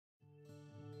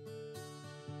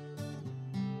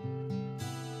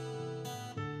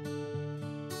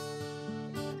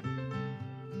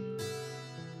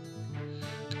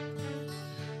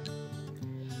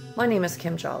My name is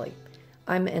Kim Jolly.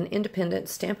 I'm an independent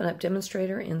Stampin' Up!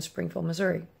 Demonstrator in Springfield,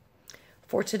 Missouri.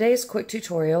 For today's quick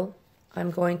tutorial,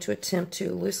 I'm going to attempt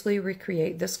to loosely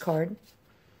recreate this card.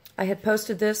 I had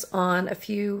posted this on a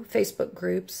few Facebook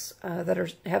groups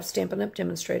that have Stampin' Up!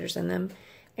 Demonstrators in them,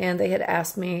 and they had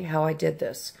asked me how I did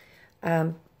this.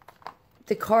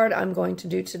 The card I'm going to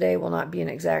do today will not be an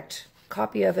exact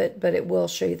copy of it, but it will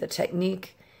show you the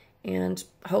technique and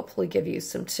hopefully give you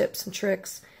some tips and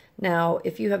tricks. Now,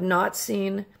 if you have not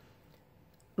seen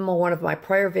one of my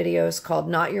prior videos called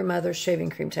Not Your Mother's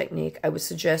Shaving Cream Technique, I would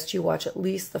suggest you watch at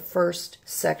least the first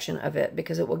section of it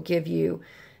because it will give you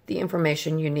the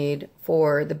information you need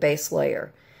for the base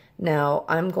layer. Now,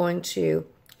 I'm going to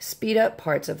speed up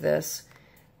parts of this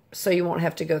so you won't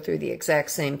have to go through the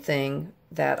exact same thing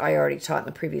that I already taught in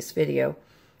the previous video.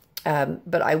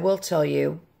 But I will tell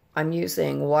you, I'm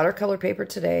using watercolor paper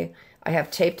today. I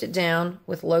have taped it down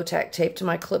with low-tack tape to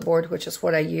my clipboard, which is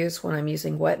what I use when I'm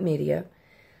using wet media.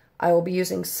 I will be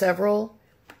using several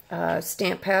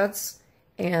stamp pads,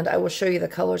 and I will show you the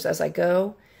colors as I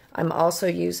go. I'm also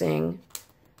using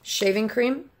shaving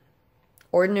cream,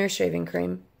 ordinary shaving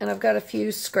cream, and I've got a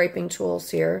few scraping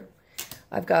tools here.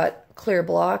 I've got clear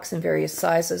blocks in various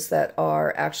sizes that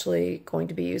are actually going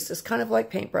to be used as kind of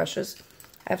like paintbrushes.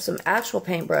 I have some actual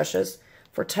paintbrushes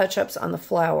for touch-ups on the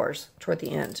flowers toward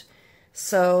the end.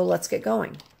 So let's get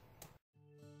going.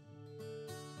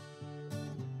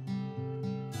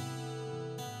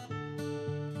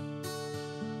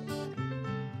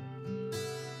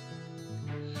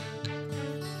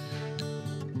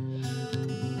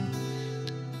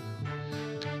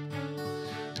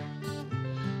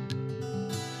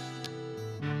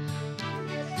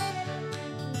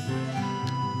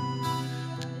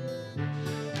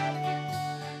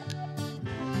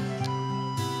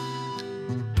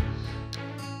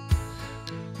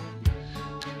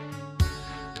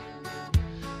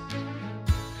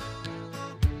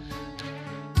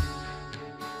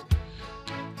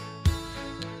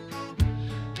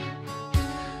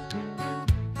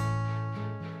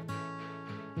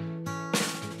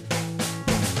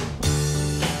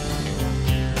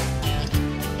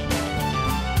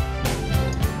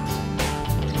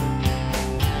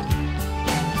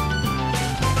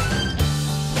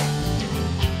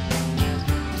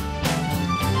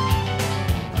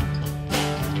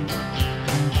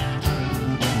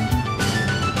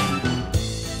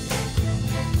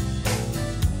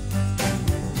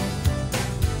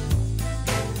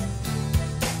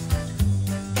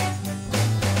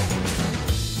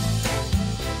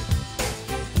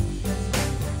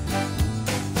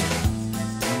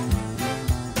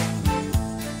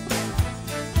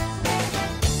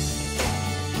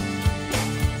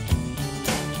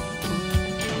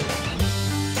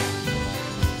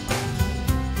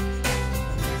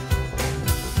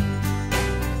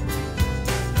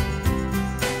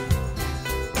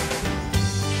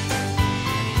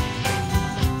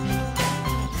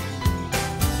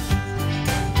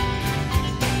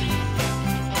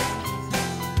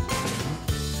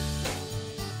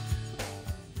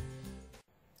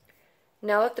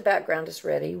 Now that the background is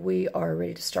ready, we are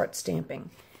ready to start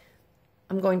stamping.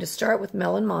 I'm going to start with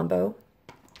Melon Mambo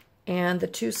and the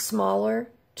two smaller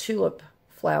tulip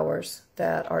flowers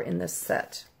that are in this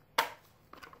set.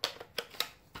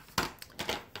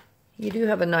 You do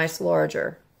have a nice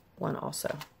larger one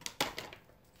also.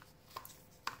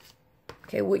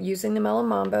 Okay, using the Melon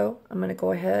Mambo, I'm going to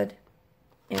go ahead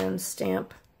and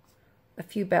stamp a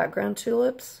few background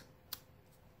tulips.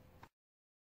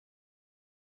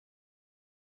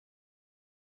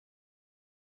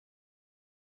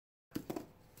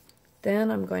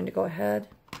 Then I'm going to go ahead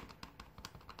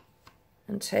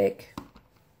and take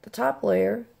the top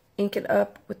layer, ink it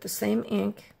up with the same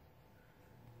ink,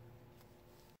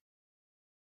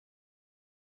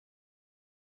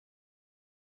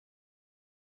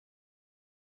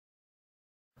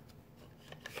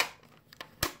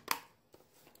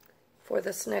 for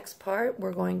this next part,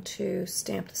 we're going to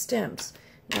stamp the stems.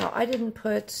 Now, I didn't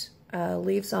put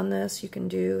leaves on this. You can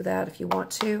do that if you want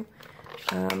to.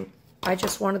 I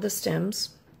just wanted the stems.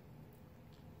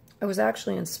 I was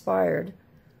actually inspired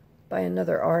by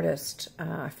another artist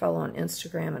I follow on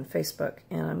Instagram and Facebook,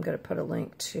 and I'm going to put a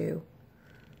link to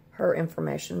her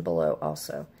information below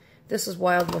also. This is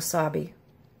Wild Wasabi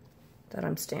that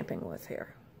I'm stamping with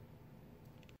here.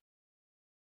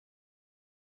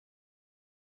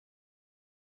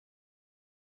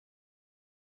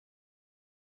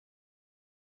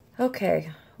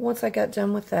 Okay, once I got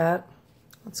done with that,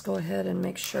 let's go ahead and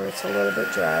make sure it's a little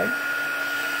bit dry.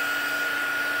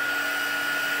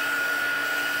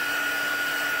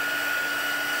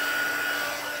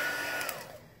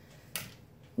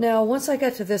 Now, once I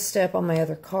got to this step on my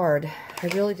other card, I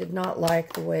really did not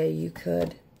like the way you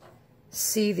could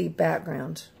see the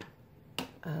background,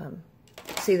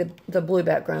 see the blue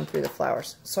background through the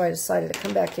flowers. So I decided to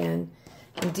come back in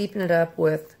and deepen it up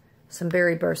with some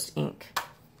Berry Burst ink.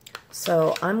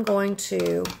 So I'm going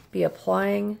to be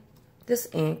applying this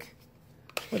ink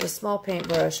with a small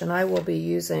paintbrush, and I will be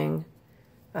using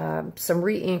some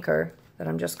re-inker that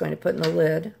I'm just going to put in the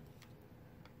lid.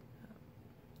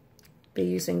 Be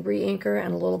using re-inker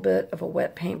and a little bit of a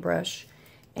wet paintbrush,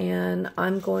 and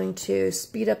I'm going to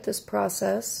speed up this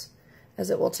process as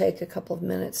it will take a couple of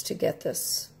minutes to get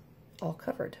this all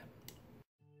covered.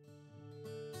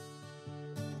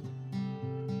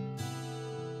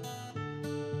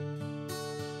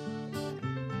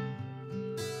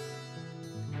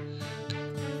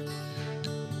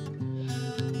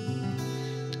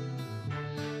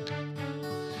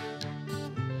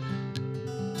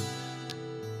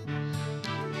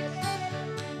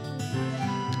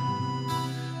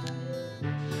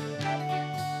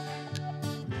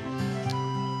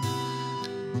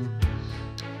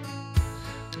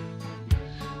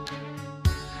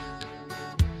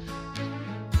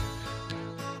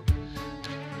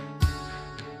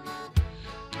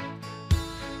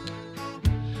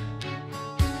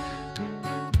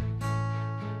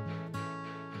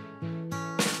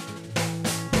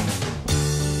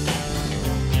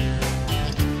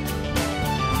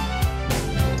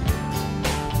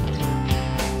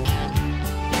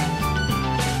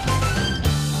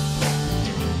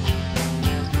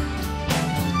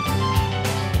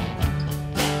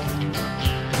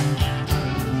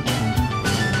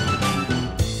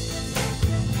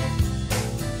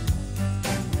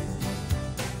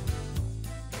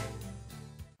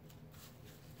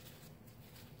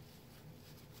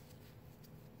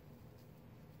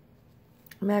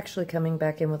 I'm actually coming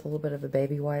back in with a little bit of a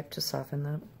baby wipe to soften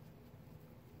that.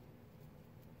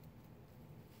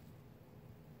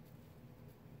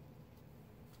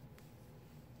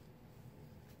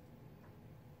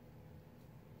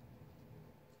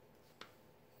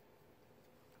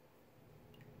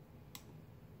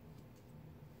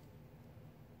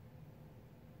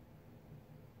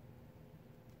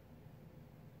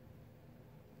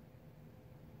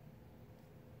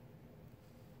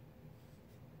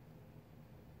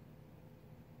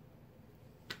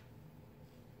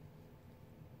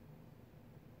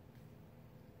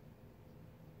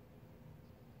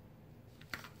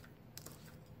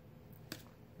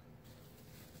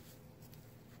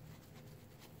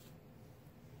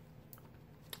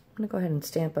 I'm going to go ahead and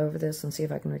stamp over this and see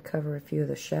if I can recover a few of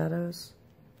the shadows.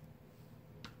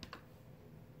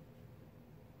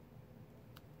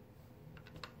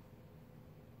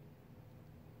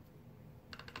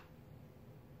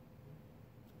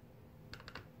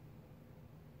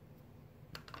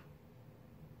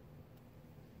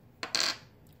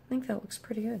 I think that looks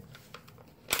pretty good.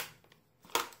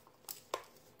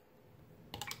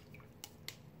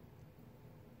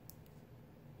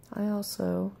 I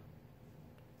also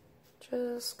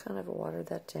just kind of watered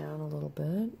that down a little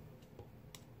bit,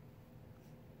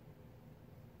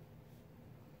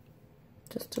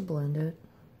 just to blend it.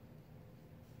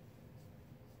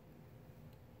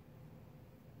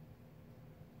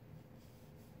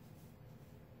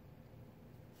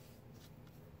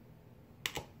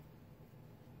 I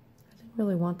didn't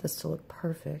really want this to look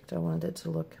perfect. I wanted it to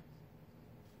look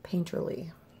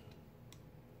painterly.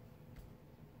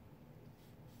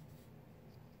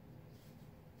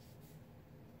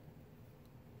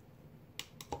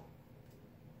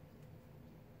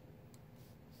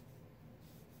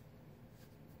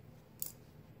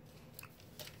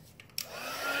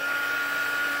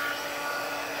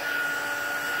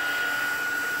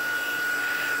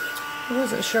 I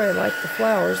wasn't sure I liked the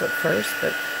flowers at first,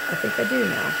 but I think I do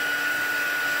now.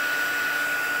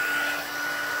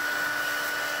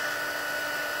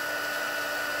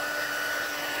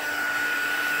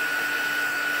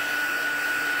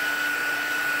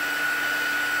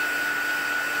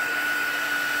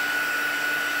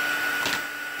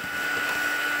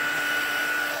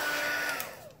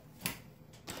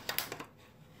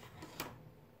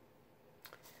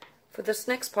 For this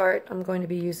next part, I'm going to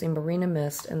be using Marina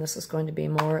Mist, and this is going to be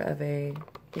more of a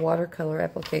watercolor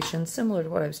application, similar to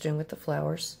what I was doing with the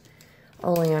flowers.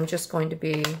 Only I'm just going to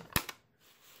be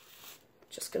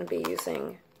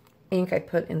using ink I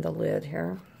put in the lid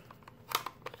here.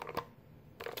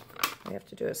 All you have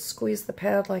to do is squeeze the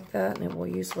pad like that, and it will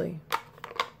usually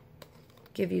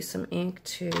give you some ink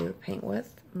to paint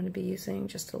with. I'm going to be using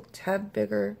just a tad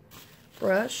bigger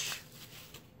brush.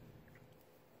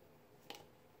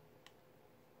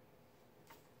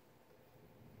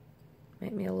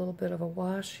 Make me a little bit of a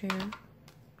wash here.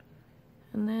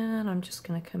 And then I'm just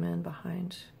going to come in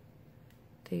behind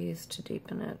these to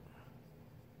deepen it.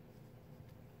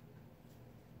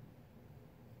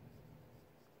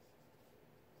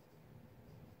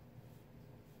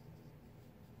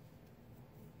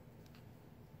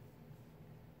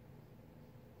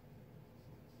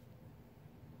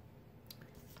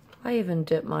 I even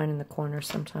dip mine in the corner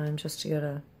sometimes just to get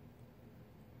a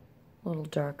little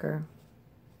darker.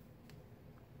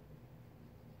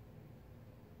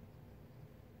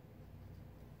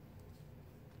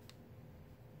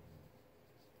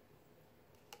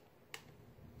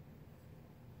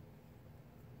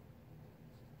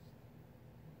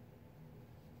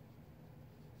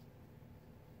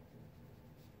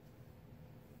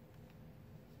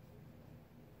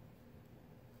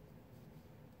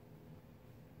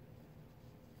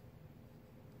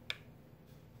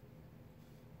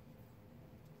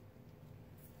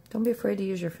 Don't be afraid to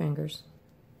use your fingers.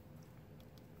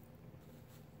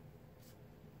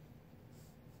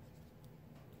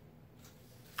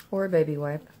 Or a baby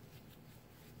wipe.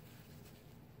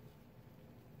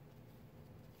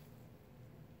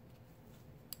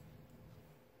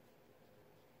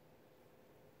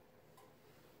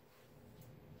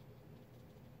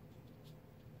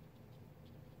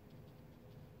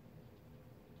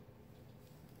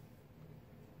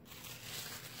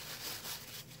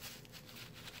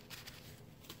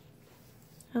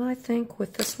 And I think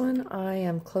with this one, I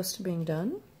am close to being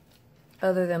done,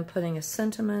 other than putting a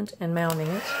sentiment and mounting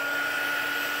it.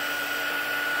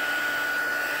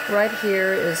 Right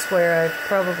here is where I've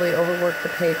probably overworked the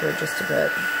paper just a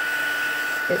bit.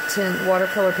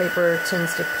 Watercolor paper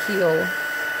tends to pill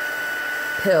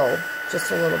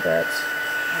just a little bit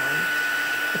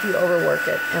if you overwork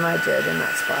it, and I did in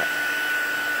that spot.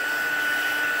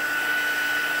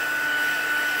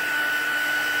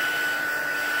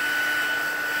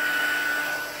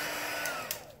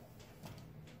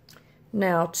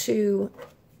 Now, to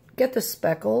get the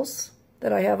speckles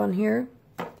that I have on here,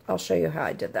 I'll show you how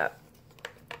I did that.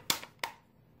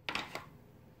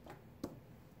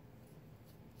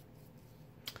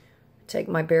 Take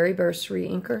my Berry Burst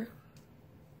re-inker,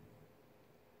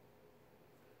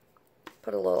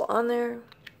 put a little on there,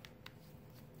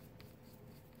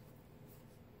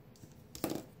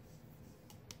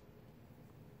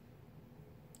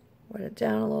 wet it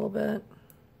down a little bit.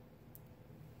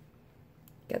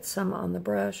 Get some on the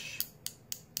brush.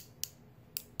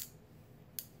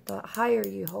 The higher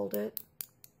you hold it,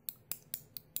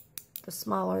 the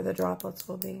smaller the droplets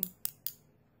will be.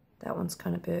 That one's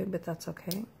kind of big, but that's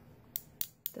okay.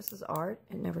 This is art.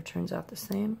 It never turns out the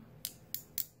same.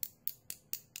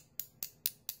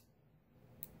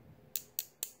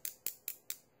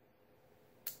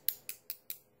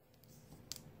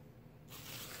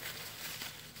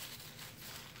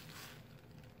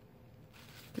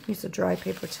 Use a dry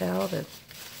paper towel to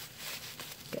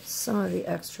get some of the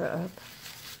extra up.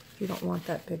 If you don't want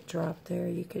that big drop there,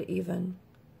 you could even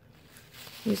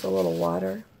use a little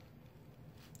water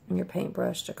in your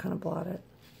paintbrush to kind of blot it.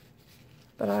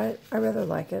 But I rather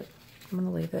like it. I'm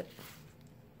going to leave it.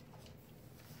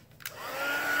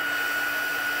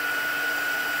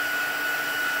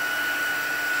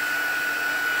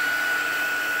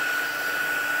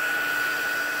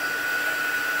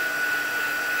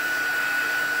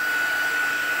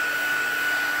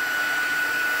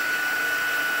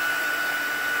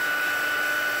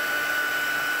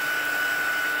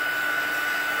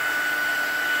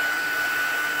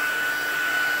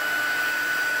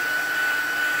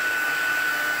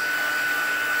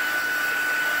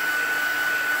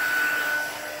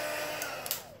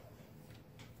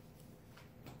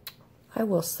 I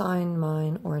will sign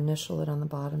mine or initial it on the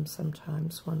bottom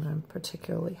sometimes when I'm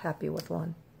particularly happy with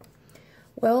one.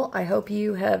 Well, I hope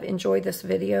you have enjoyed this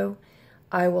video.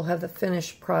 I will have the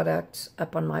finished product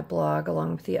up on my blog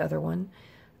along with the other one.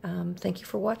 Thank you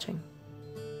for watching.